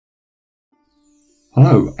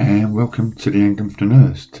Hello and welcome to the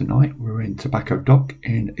Flaneurs. Tonight we're in Tobacco Dock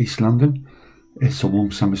in East London. It's a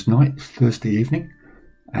warm summer's night, it's Thursday evening,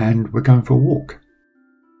 and we're going for a walk.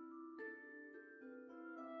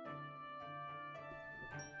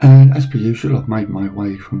 And as per usual, I've made my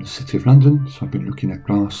way from the City of London, so I've been looking at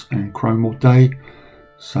glass and chrome all day,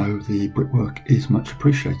 so the brickwork is much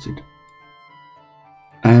appreciated.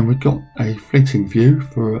 And we've got a fleeting view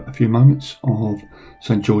for a few moments of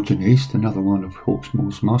St George in the East, another one of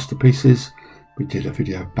Hawksmoor's masterpieces. We did a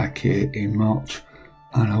video back here in March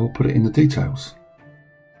and I will put it in the details.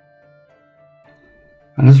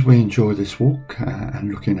 And as we enjoy this walk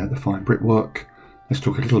and looking at the fine brickwork, let's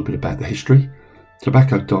talk a little bit about the history.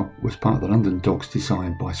 Tobacco Dock was part of the London docks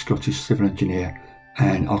designed by Scottish civil engineer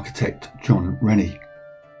and architect John Rennie.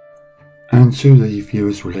 And to the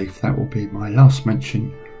viewer's relief, that will be my last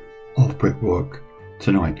mention of brickwork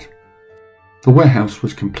tonight. The warehouse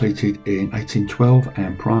was completed in 1812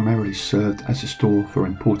 and primarily served as a store for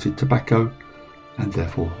imported tobacco, and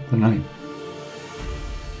therefore the name.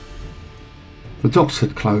 The docks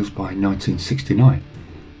had closed by 1969.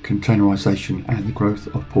 Containerisation and the growth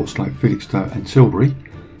of ports like Felixstowe and Tilbury,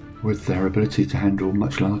 with their ability to handle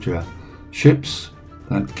much larger ships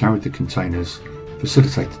that carried the containers,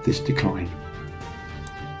 facilitated this decline.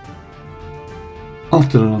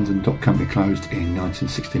 After the London Dock Company closed in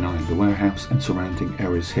 1969, the warehouse and surrounding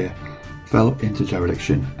areas here fell into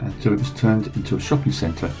dereliction until it was turned into a shopping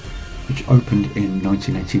centre which opened in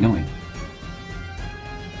 1989.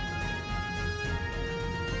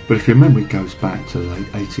 But if your memory goes back to the late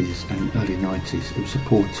 80s and early 90s, it was a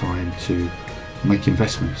poor time to make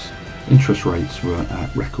investments. Interest rates were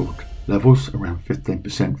at record levels, around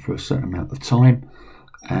 15% for a certain amount of time,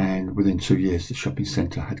 and within 2 years the shopping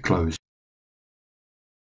centre had closed.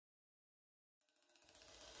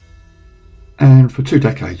 And for 2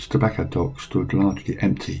 decades Tobacco Dock stood largely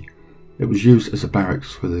empty. It was used as a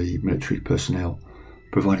barracks for the military personnel,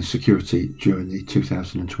 providing security during the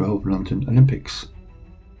 2012 London Olympics.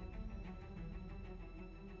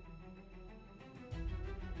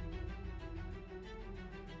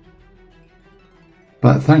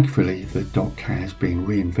 But thankfully the dock has been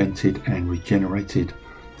reinvented and regenerated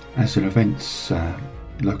as an events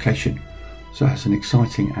location, so it has an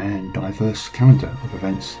exciting and diverse calendar of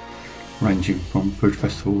events ranging from food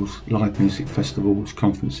festivals, live music festivals,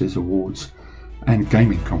 conferences, awards and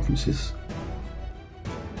gaming conferences.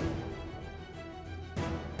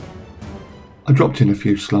 I dropped in a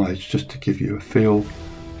few slides just to give you a feel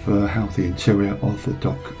for how the interior of the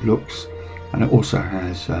dock looks, and it also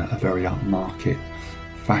has a very upmarket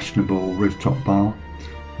fashionable rooftop bar,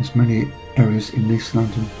 as many areas in East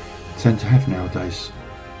London tend to have nowadays.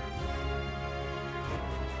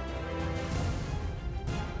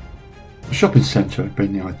 The shopping centre had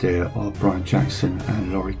been the idea of Brian Jackson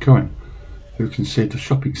and Laurie Cohen, who conceived a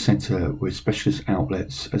shopping centre with specialist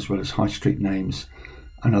outlets as well as high street names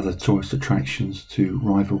and other tourist attractions to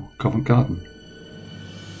rival Covent Garden.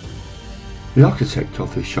 The architect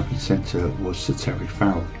of the shopping centre was Sir Terry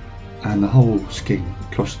Farrell, and the whole scheme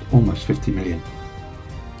cost almost 50 million.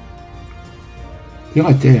 The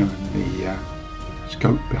idea and the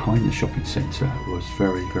scope behind the shopping centre was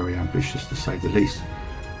very, very ambitious to say the least,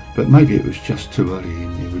 but maybe it was just too early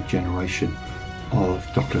in the regeneration of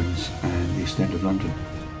Docklands and the East End of London.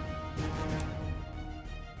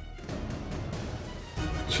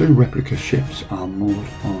 2 replica ships are moored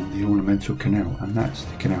on the ornamental canal, and that's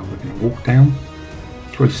the canal we're going to walk down.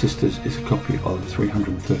 Three Sisters is a copy of a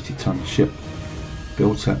 330-ton ship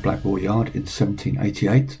built at Blackwall Yard in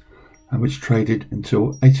 1788 and which traded until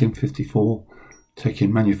 1854,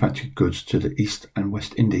 taking manufactured goods to the East and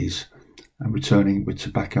West Indies and returning with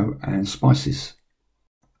tobacco and spices.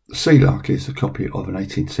 The Sea Lark is a copy of an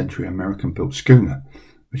 18th century American-built schooner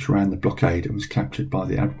which ran the blockade and was captured by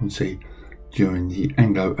the Admiralty during the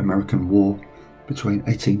Anglo-American War between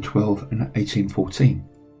 1812 and 1814.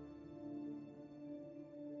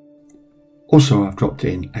 Also, I've dropped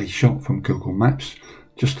in a shot from Google Maps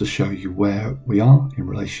just to show you where we are in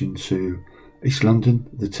relation to East London,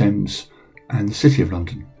 the Thames and the City of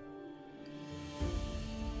London.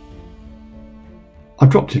 I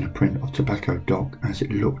dropped in a print of Tobacco Dock as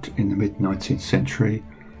it looked in the mid-19th century,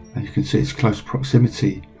 and you can see its close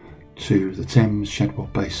proximity to the Thames Shadwell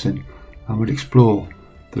Basin, and we'll explore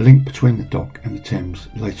the link between the dock and the Thames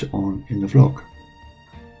later on in the vlog.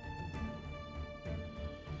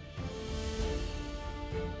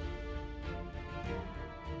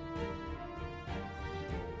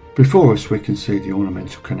 Before us we can see the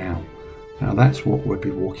ornamental canal. Now that's what we'll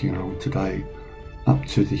be walking along today, up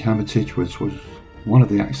to the Hermitage, which was one of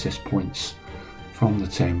the access points from the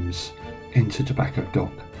Thames into Tobacco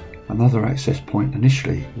Dock. Another access point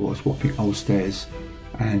initially was Wapping Old Stairs,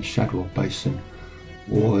 and Shadwell Basin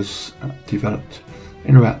was developed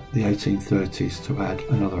in about the 1830s to add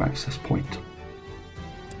another access point.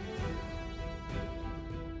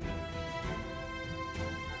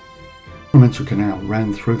 The Ornamental Canal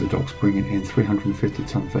ran through the docks, bringing in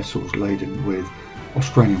 350-ton vessels laden with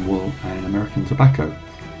Australian wool and American tobacco,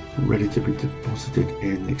 ready to be deposited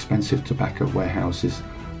in the expensive tobacco warehouses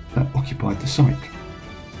that occupied the site.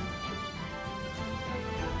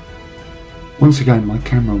 Once again, my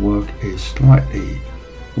camera work is slightly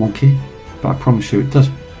wonky, but I promise you it does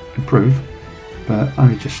improve, but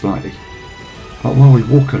only just slightly. But while we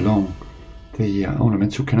walk along the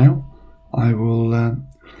Ornamental Canal, I will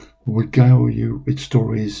regale you with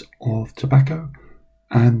stories of tobacco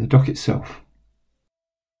and the dock itself.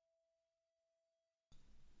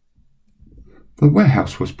 The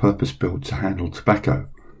warehouse was purpose-built to handle tobacco,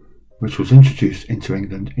 which was introduced into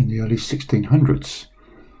England in the early 1600s.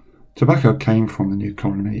 Tobacco came from the new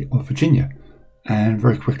colony of Virginia and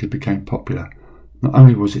very quickly became popular. Not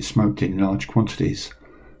only was it smoked in large quantities,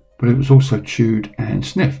 but it was also chewed and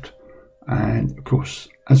sniffed. And of course,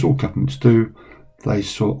 as all governments do, they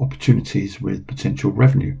saw opportunities with potential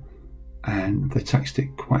revenue, and they taxed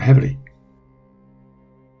it quite heavily.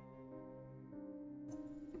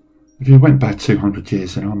 If you went back 200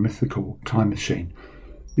 years in our mythical time machine,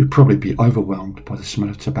 you'd probably be overwhelmed by the smell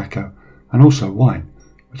of tobacco and also wine,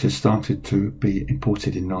 which has started to be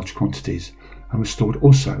imported in large quantities and was stored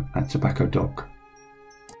also at Tobacco Dock.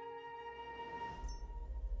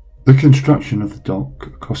 The construction of the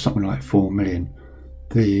dock cost something like $4 million.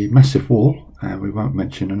 The massive wall, and we won't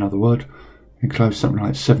mention another word, enclosed something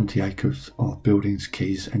like 70 acres of buildings,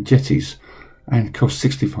 quays and jetties, and cost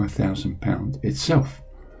 £65,000 itself.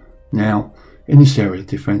 Now, in this area,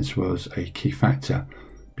 defence was a key factor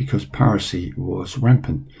because piracy was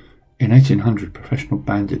rampant. In 1800, professional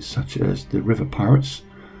bandits such as the River Pirates,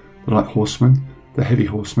 the Light Horsemen, the Heavy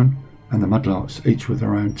Horsemen and the Mudlarks, each with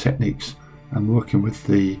their own techniques and working with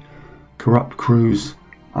the corrupt crews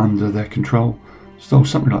under their control, stole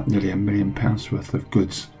something like nearly £1 million worth of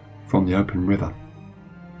goods from the open river.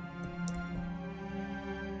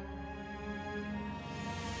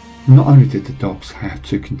 Not only did the docks have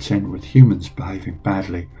to contend with humans behaving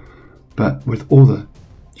badly, but with all the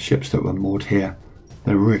ships that were moored here,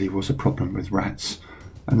 there really was a problem with rats,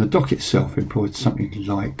 and the dock itself employed something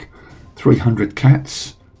like 300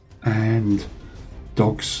 cats and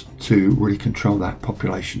dogs to really control that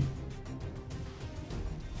population.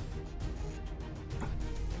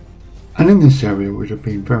 And in this area would have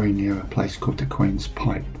been very near a place called the Queen's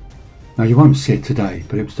Pipe. Now you won't see it today,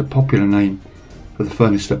 but it was the popular name for the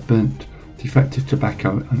furnace that burnt defective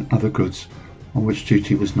tobacco and other goods on which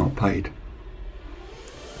duty was not paid.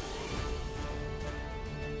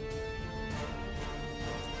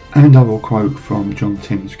 And I will quote from John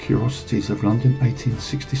Tim's Curiosities of London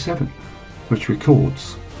 1867, which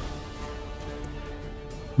records: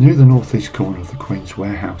 "Near the northeast corner of the Queen's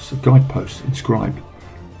Warehouse, a guidepost inscribed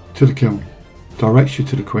 'To the kiln' directs you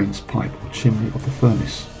to the Queen's Pipe or chimney of the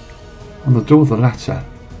furnace. On the door of the latter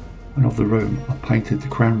and of the room are painted the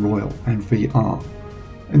Crown Royal and VR.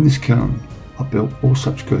 In this kiln are built all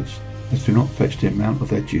such goods as do not fetch the amount of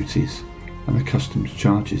their duties and the customs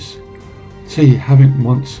charges. Tea, having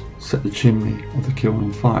once set the chimney of the kiln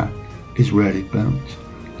on fire, is rarely burnt,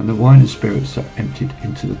 and the wine and spirits are emptied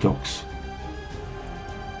into the docks."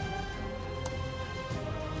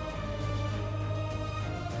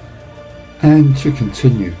 And to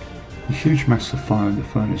continue, the huge mass of fire in the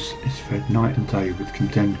furnace is fed night and day with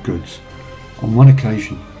condemned goods. On one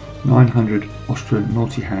occasion, 900 Austrian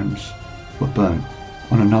multi-hams were burnt.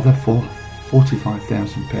 On another,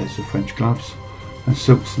 45,000 pairs of French gloves and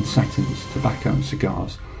silks and satins, tobacco and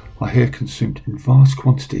cigars are here consumed in vast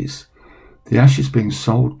quantities, the ashes being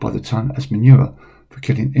sold by the ton as manure for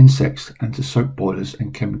killing insects and to soap boilers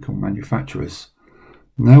and chemical manufacturers.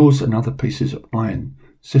 Nails and other pieces of iron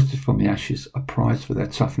sifted from the ashes are prized for their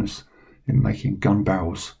toughness in making gun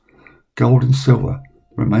barrels. Gold and silver,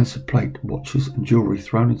 remains of plate, watches and jewellery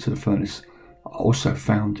thrown into the furnace are also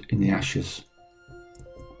found in the ashes.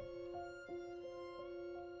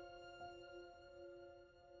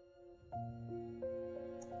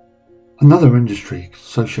 Another industry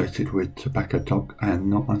associated with Tobacco Dock, and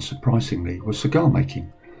not unsurprisingly, was cigar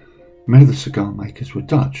making. Many of the cigar makers were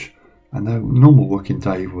Dutch, and their normal working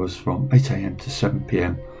day was from 8 AM to 7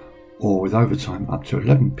 PM, or with overtime up to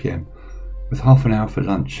 11 PM, with half an hour for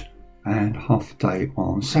lunch and half a day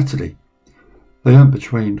on Saturday. They earned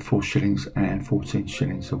between 4 shillings and 14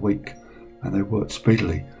 shillings a week, and they worked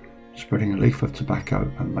speedily, spreading a leaf of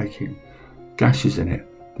tobacco and making gashes in it,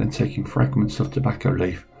 then taking fragments of tobacco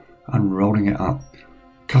leaf and rolling it up,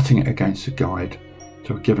 cutting it against a guide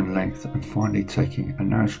to a given length, and finally taking a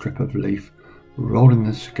narrow strip of leaf, rolling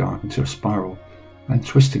the cigar into a spiral and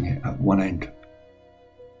twisting it at one end.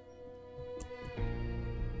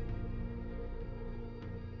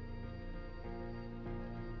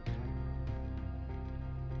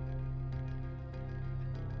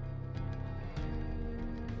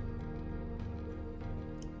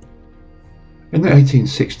 In the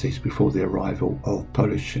 1860s, before the arrival of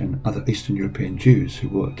Polish and other Eastern European Jews who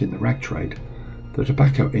worked in the rag trade, the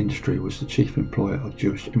tobacco industry was the chief employer of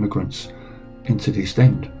Jewish immigrants into the East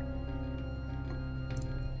End.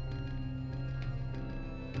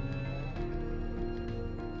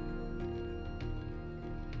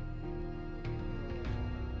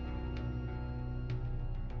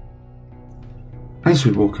 As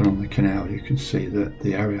we walk along the canal, you can see that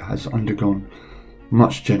the area has undergone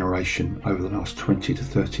much generation over the last 20 to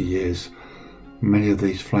 30 years. Many of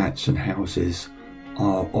these flats and houses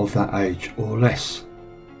are of that age or less,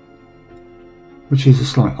 which is a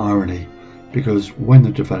slight irony, because when the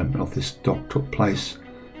development of this dock took place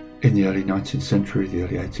in the early 19th century, the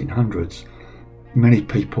early 1800s, many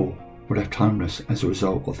people were left homeless as a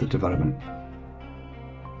result of the development.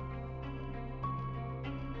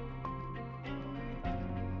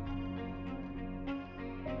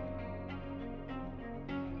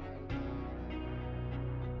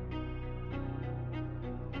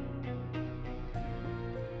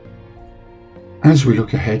 As we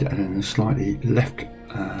look ahead and in a slightly left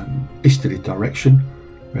easterly direction,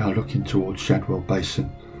 we are looking towards Shadwell Basin,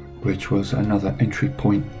 which was another entry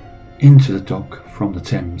point into the dock from the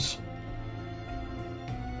Thames.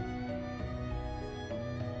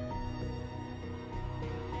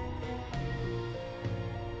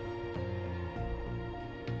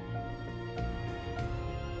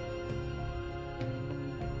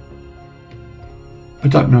 I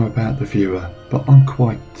don't know about the viewer, but I'm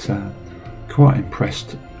quite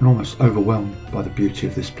impressed and almost overwhelmed by the beauty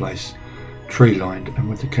of this place, tree lined and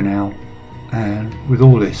with the canal, and with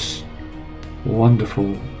all this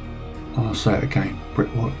wonderful, I'll say it again,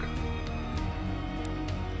 brickwork.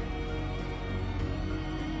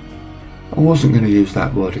 I wasn't going to use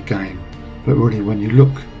that word again, but really when you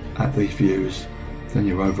look at these views, then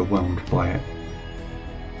you're overwhelmed by it.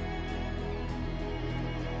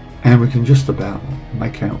 And we can just about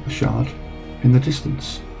make out the Shard in the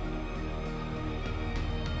distance.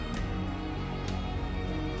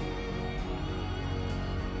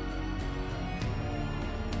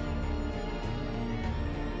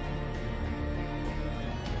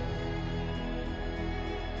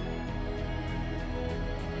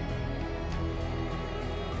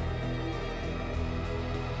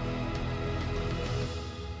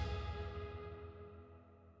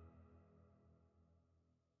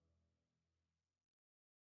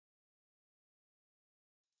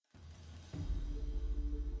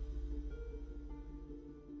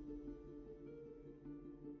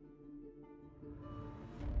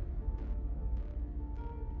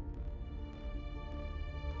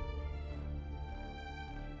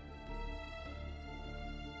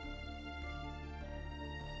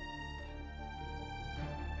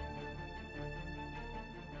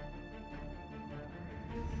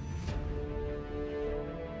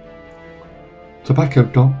 Tobacco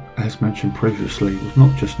Dock, as mentioned previously, was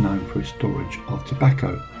not just known for its storage of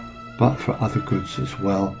tobacco, but for other goods as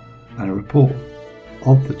well, and a report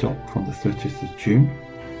of the dock from the 30th of June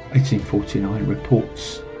 1849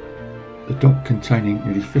 reports the dock containing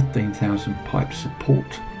nearly 15,000 pipes of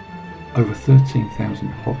port, over 13,000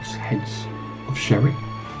 hogsheads of sherry,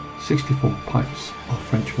 64 pipes of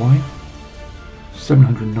French wine,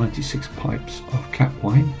 796 pipes of cap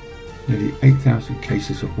wine, nearly 8,000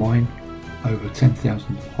 cases of wine, over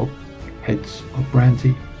 10,000 hogsheads of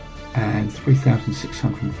brandy, and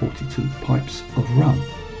 3,642 pipes of rum.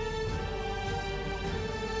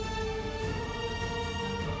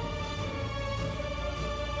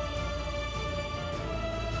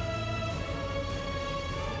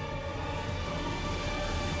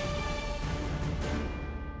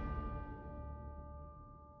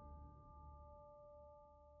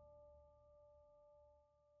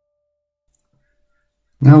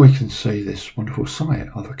 Now we can see this wonderful sight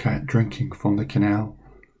of a cat drinking from the canal.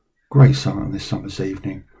 Great sight on this summer's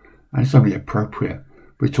evening, and it's only appropriate.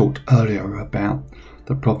 We talked earlier about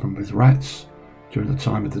the problem with rats during the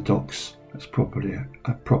time of the docks. It's probably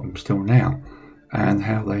a problem still now, and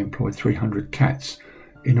how they employed 300 cats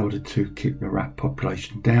in order to keep the rat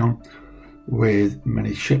population down, with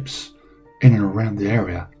many ships in and around the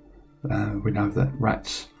area. We know that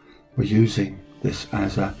rats were using this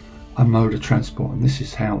as a a mode of transport, and this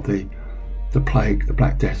is how the plague, the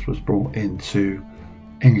Black Death, was brought into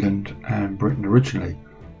England and Britain originally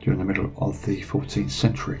during the middle of the 14th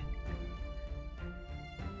century.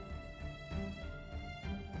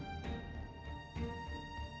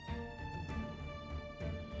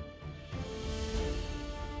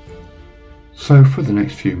 So for the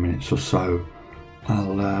next few minutes or so,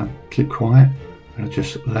 I'll keep quiet and I'll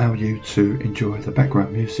just allow you to enjoy the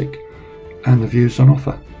background music and the views on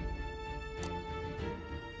offer.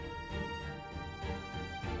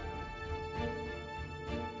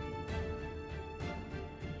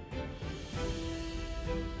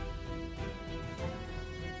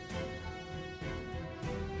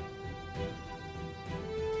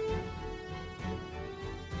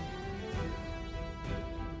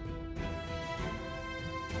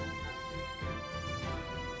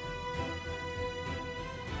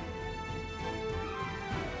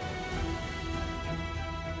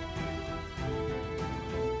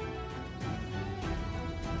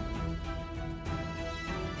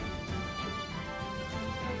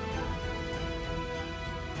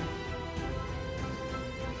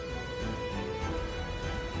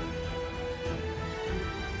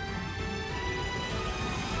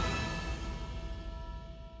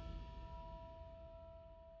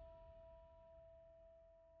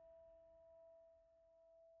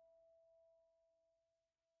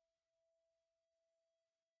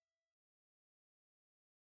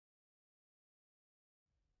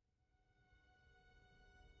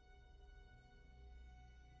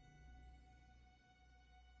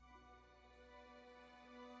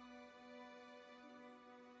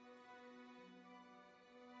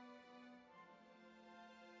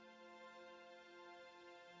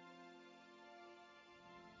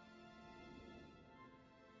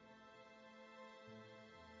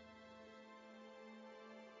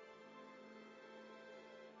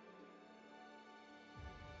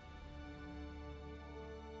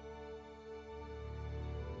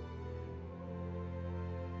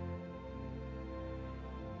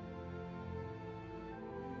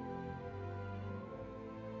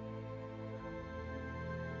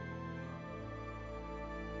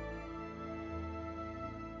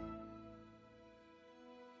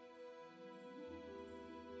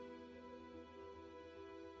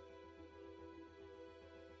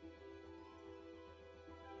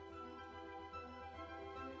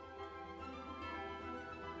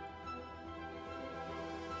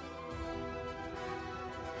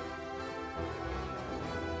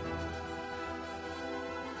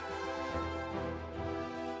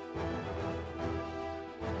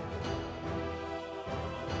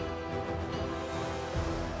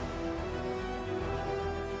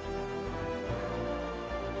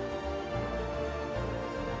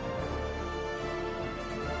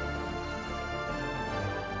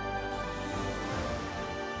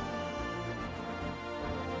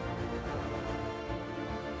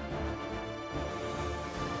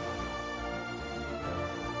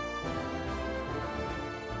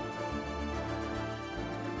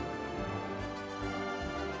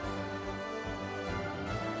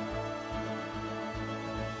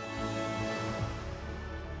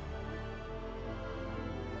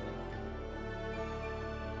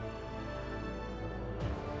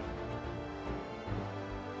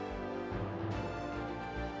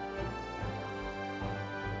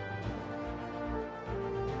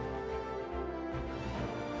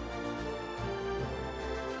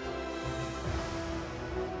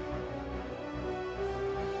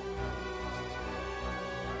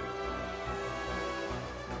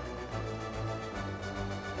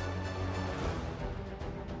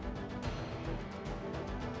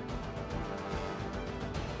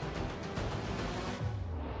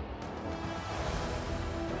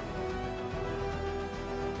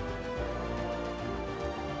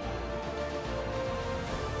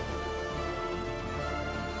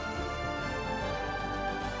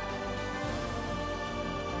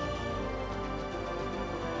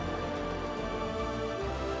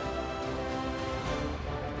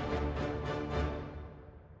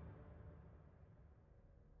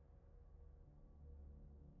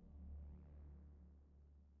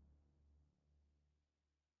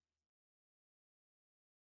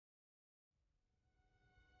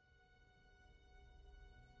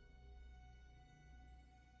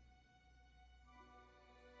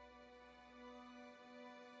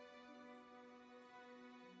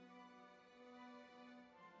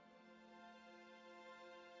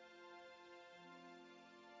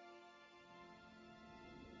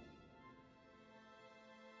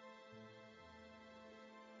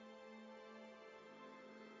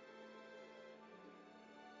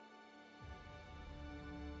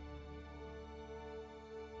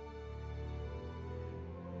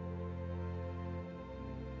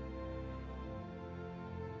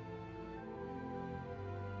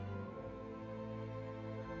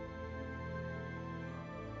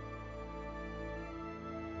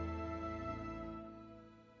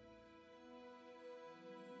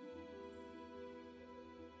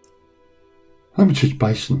 Hermitage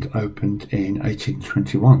Basin opened in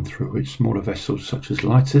 1821, through which smaller vessels such as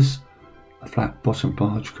lighters, a flat bottom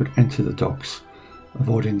barge, could enter the docks,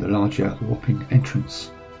 avoiding the larger Wapping entrance.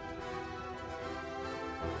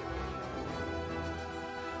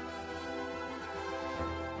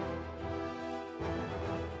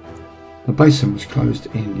 The basin was closed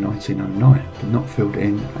in 1909 but not filled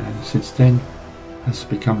in, and since then has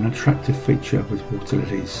become an attractive feature with water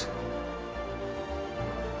lilies.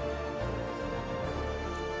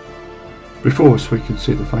 Before us we can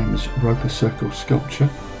see the famous Roper Circle sculpture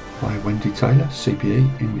by Wendy Taylor,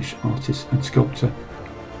 CBE, English artist and sculptor,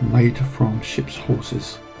 made from ship's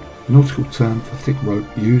hawsers, a nautical term for thick rope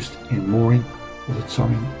used in mooring or the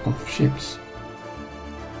towing of ships.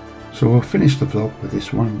 So I'll finish the vlog with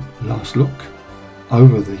this one last look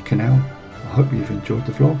over the canal. I hope you've enjoyed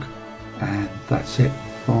the vlog, and that's it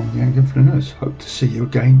from the Angling Flaneurs. Hope to see you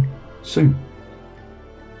again soon.